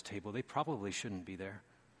Lord's table? They probably shouldn't be there.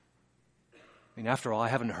 I mean, after all, I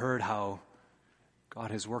haven't heard how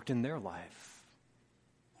God has worked in their life.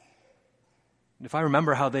 And if I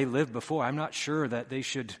remember how they lived before, I'm not sure that they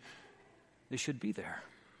should be there.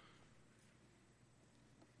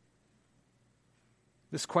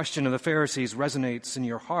 This question of the Pharisees resonates in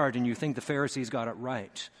your heart, and you think the Pharisees got it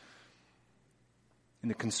right. In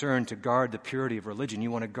the concern to guard the purity of religion, you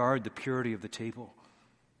want to guard the purity of the table.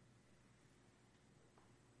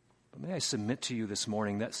 But may I submit to you this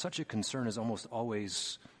morning that such a concern is almost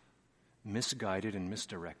always misguided and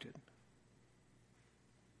misdirected.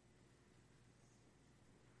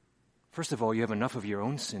 First of all, you have enough of your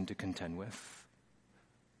own sin to contend with.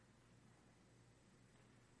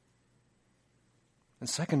 And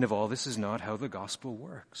second of all, this is not how the gospel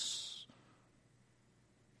works.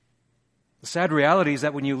 The sad reality is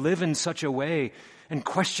that when you live in such a way and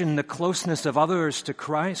question the closeness of others to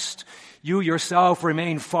Christ, you yourself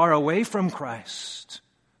remain far away from Christ.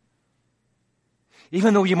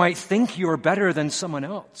 Even though you might think you're better than someone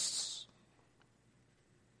else.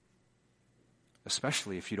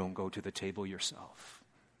 Especially if you don't go to the table yourself.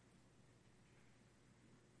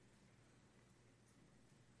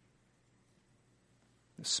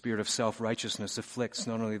 The spirit of self-righteousness afflicts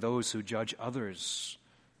not only those who judge others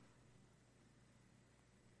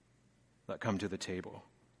that come to the table,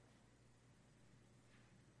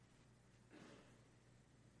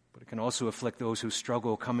 but it can also afflict those who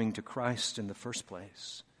struggle coming to Christ in the first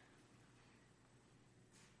place.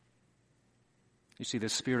 You see,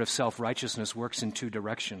 this spirit of self-righteousness works in two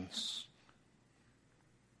directions.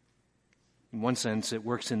 In one sense, it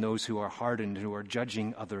works in those who are hardened, who are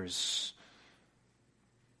judging others,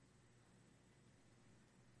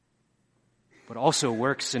 but also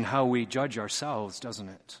works in how we judge ourselves, doesn't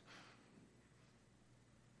it?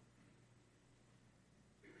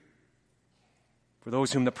 For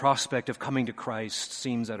those whom the prospect of coming to Christ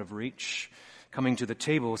seems out of reach, coming to the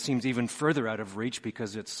table seems even further out of reach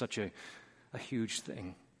because it's such a huge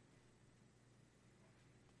thing.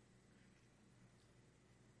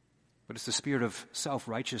 But it's the spirit of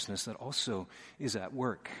self-righteousness that also is at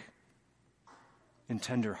work in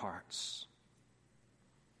tender hearts.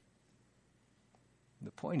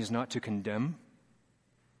 The point is not to condemn,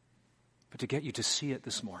 but to get you to see it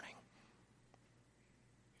this morning.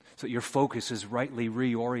 so that your focus is rightly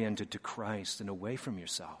reoriented to Christ and away from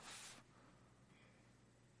yourself.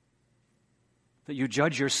 That you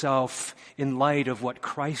judge yourself in light of what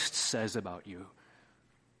Christ says about you.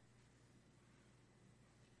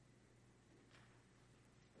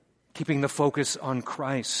 Keeping the focus on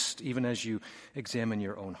Christ even as you examine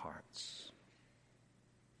your own hearts.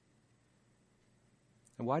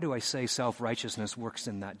 And why do I say self-righteousness works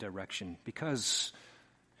in that direction? Because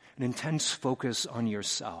an intense focus on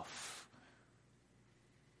yourself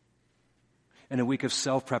and a week of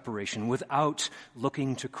self-preparation without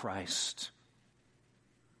looking to Christ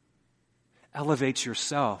elevates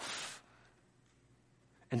yourself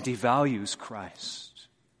and devalues Christ.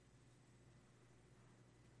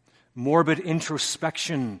 Morbid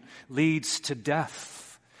introspection leads to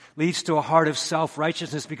death, leads to a heart of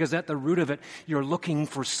self-righteousness, because at the root of it, you're looking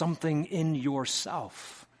for something in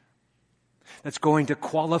yourself that's going to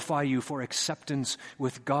qualify you for acceptance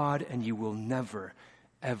with God, and you will never,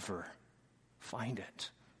 ever find it.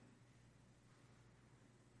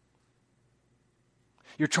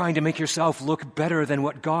 You're trying to make yourself look better than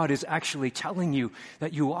what God is actually telling you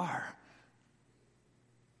that you are.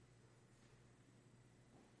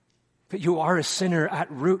 That you are a sinner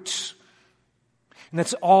at root. And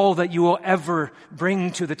that's all that you will ever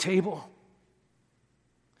bring to the table.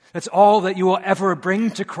 That's all that you will ever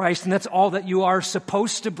bring to Christ. And that's all that you are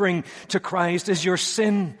supposed to bring to Christ is your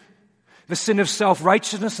sin. The sin of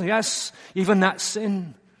self-righteousness, yes, even that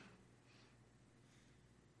sin.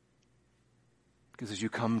 Because as you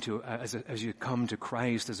come to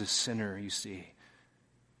Christ as a sinner, you see,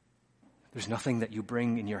 there's nothing that you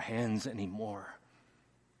bring in your hands anymore.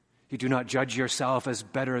 You do not judge yourself as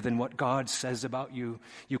better than what God says about you.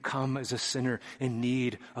 You come as a sinner in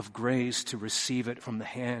need of grace to receive it from the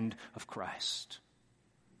hand of Christ.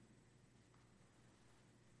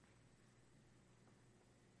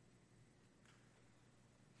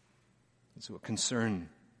 And so a concern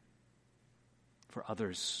for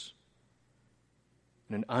others,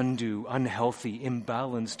 and an undue, unhealthy,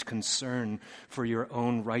 imbalanced concern for your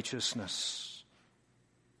own righteousness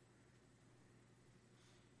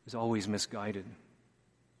is always misguided.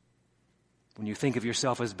 When you think of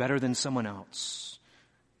yourself as better than someone else,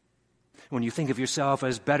 when you think of yourself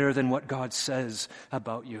as better than what God says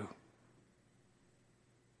about you,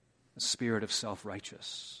 the spirit of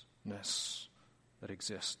self-righteousness that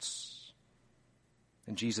exists.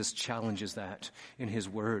 And Jesus challenges that in his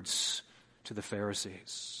words to the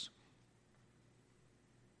Pharisees.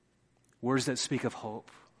 Words that speak of hope.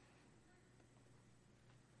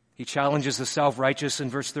 He challenges the self-righteous in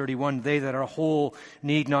verse 31, they that are whole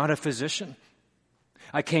need not a physician.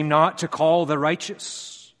 I came not to call the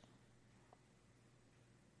righteous.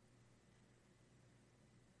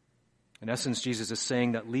 In essence, Jesus is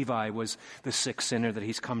saying that Levi was the sick sinner that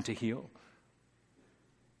he's come to heal.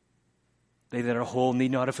 They that are whole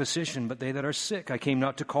need not a physician, but they that are sick. I came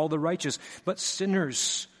not to call the righteous, but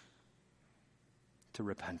sinners to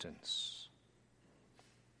repentance.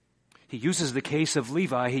 He uses the case of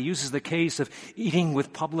Levi, he uses the case of eating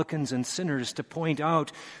with publicans and sinners to point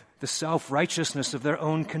out the self-righteousness of their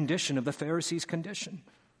own condition, of the Pharisees' condition.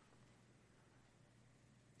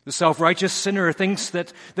 The self-righteous sinner thinks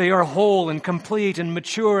that they are whole and complete and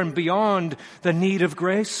mature and beyond the need of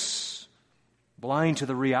grace, blind to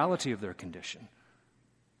the reality of their condition.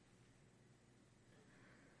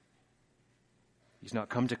 He's not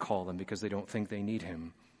come to call them because they don't think they need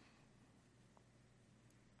him.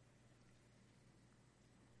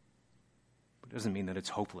 It doesn't mean that it's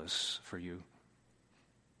hopeless for you.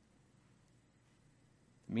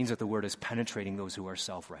 It means that the word is penetrating those who are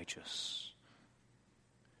self-righteous.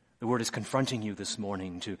 The word is confronting you this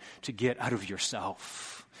morning to get out of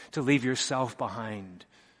yourself, to leave yourself behind,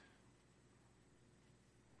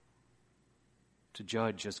 to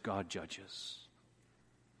judge as God judges,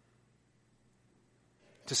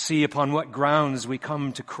 to see upon what grounds we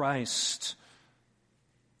come to Christ,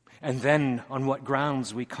 and then on what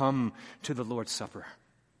grounds we come to the Lord's Supper.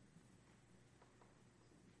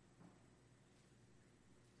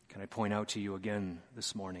 Can I point out to you again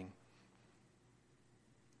this morning?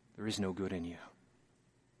 There is no good in you.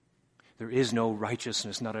 There is no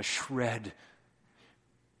righteousness, not a shred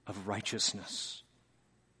of righteousness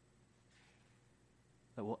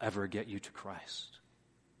that will ever get you to Christ.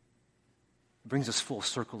 It brings us full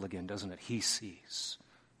circle again, doesn't it? He sees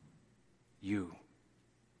you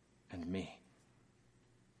and me.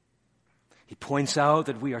 He points out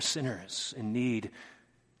that we are sinners in need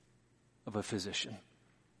of a physician.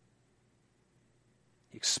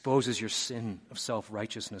 He exposes your sin of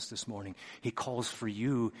self-righteousness this morning. He calls for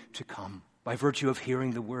you to come. By virtue of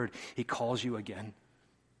hearing the word, he calls you again.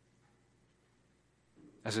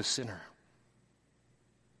 as a sinner.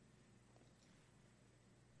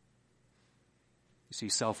 You see,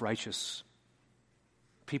 self-righteous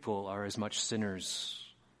people are as much sinners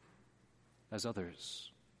as others.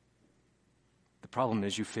 The problem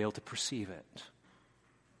is you fail to perceive it.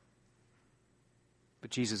 But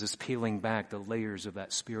Jesus is peeling back the layers of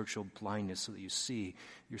that spiritual blindness so that you see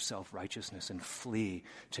your self-righteousness and flee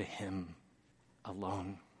to Him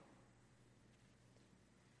alone.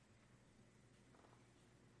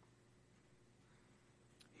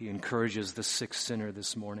 He encourages the sick sinner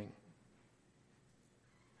this morning.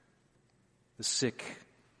 The sick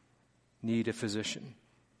need a physician.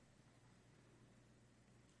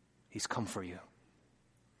 He's come for you.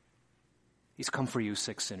 He's come for you,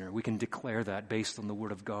 sick sinner. We can declare that based on the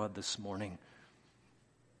Word of God this morning.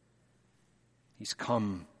 He's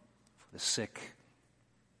come for the sick.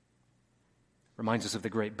 Reminds us of the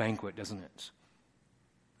great banquet, doesn't it?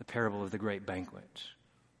 The parable of the great banquet.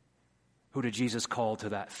 Who did Jesus call to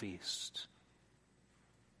that feast?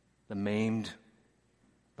 The maimed,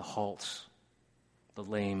 the halt, the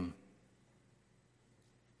lame,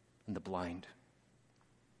 and the blind.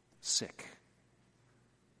 Sick.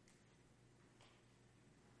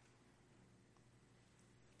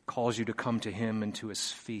 Calls you to come to Him and to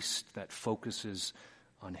His feast that focuses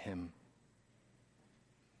on Him.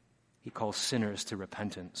 He calls sinners to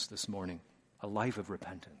repentance this morning, a life of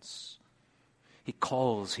repentance. He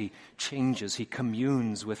calls, He changes, He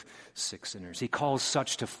communes with sick sinners. He calls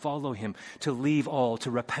such to follow Him, to leave all,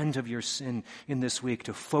 to repent of your sin in this week,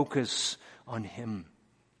 to focus on Him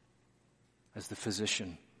as the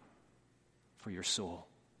physician for your soul.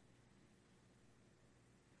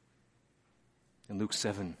 In Luke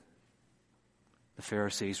 7, the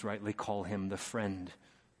Pharisees rightly call Him the friend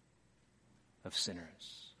of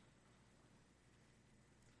sinners.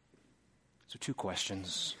 So 2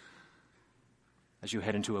 questions as you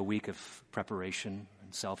head into a week of preparation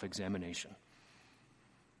and self-examination.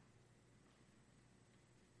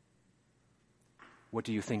 What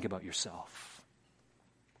do you think about yourself?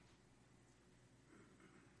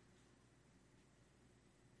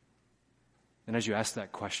 And as you ask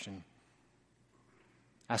that question,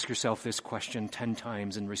 ask yourself this question 10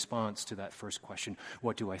 times in response to that first question.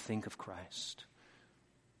 What do I think of Christ?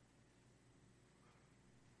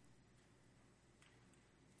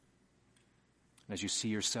 And as you see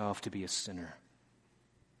yourself to be a sinner,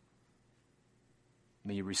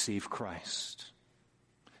 may you receive Christ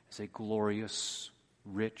as a glorious,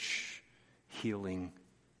 rich, healing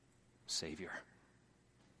Savior.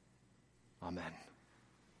 Amen.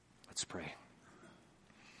 Let's pray.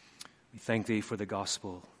 We thank Thee for the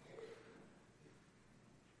gospel.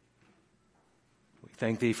 We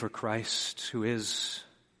thank Thee for Christ, who is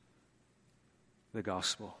the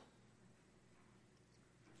gospel.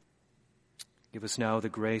 Give us now the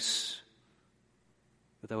grace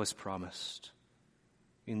that Thou hast promised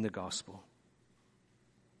in the gospel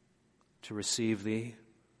to receive Thee,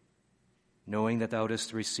 knowing that Thou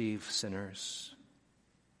dost receive sinners.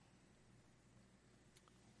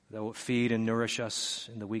 Thou wilt feed and nourish us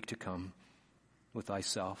in the week to come with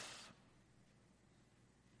Thyself.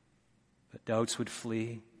 That doubts would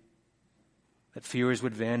flee, that fears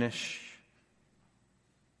would vanish,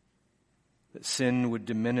 that sin would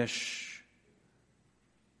diminish,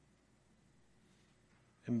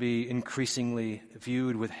 and be increasingly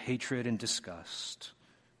viewed with hatred and disgust.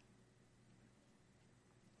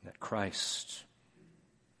 That Christ,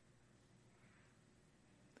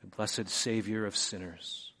 the blessed Savior of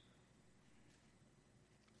sinners,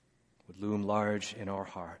 would loom large in our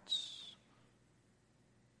hearts,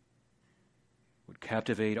 would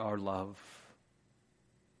captivate our love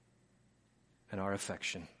and our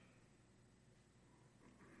affection.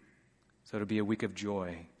 So it'll be a week of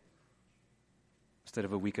joy instead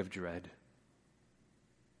of a week of dread,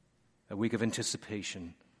 a week of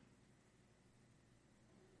anticipation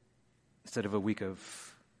instead of a week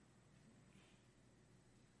of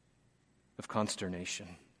consternation.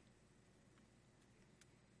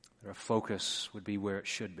 That our focus would be where it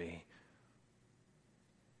should be,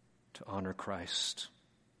 to honor Christ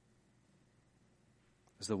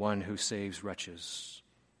as the one who saves wretches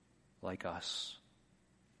like us.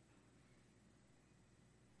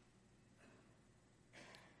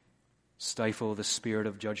 Stifle the spirit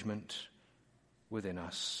of judgment within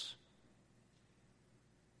us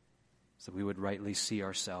so that we would rightly see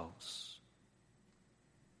ourselves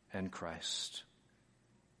and Christ.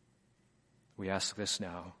 We ask this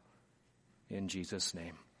now in Jesus'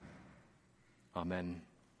 name. Amen.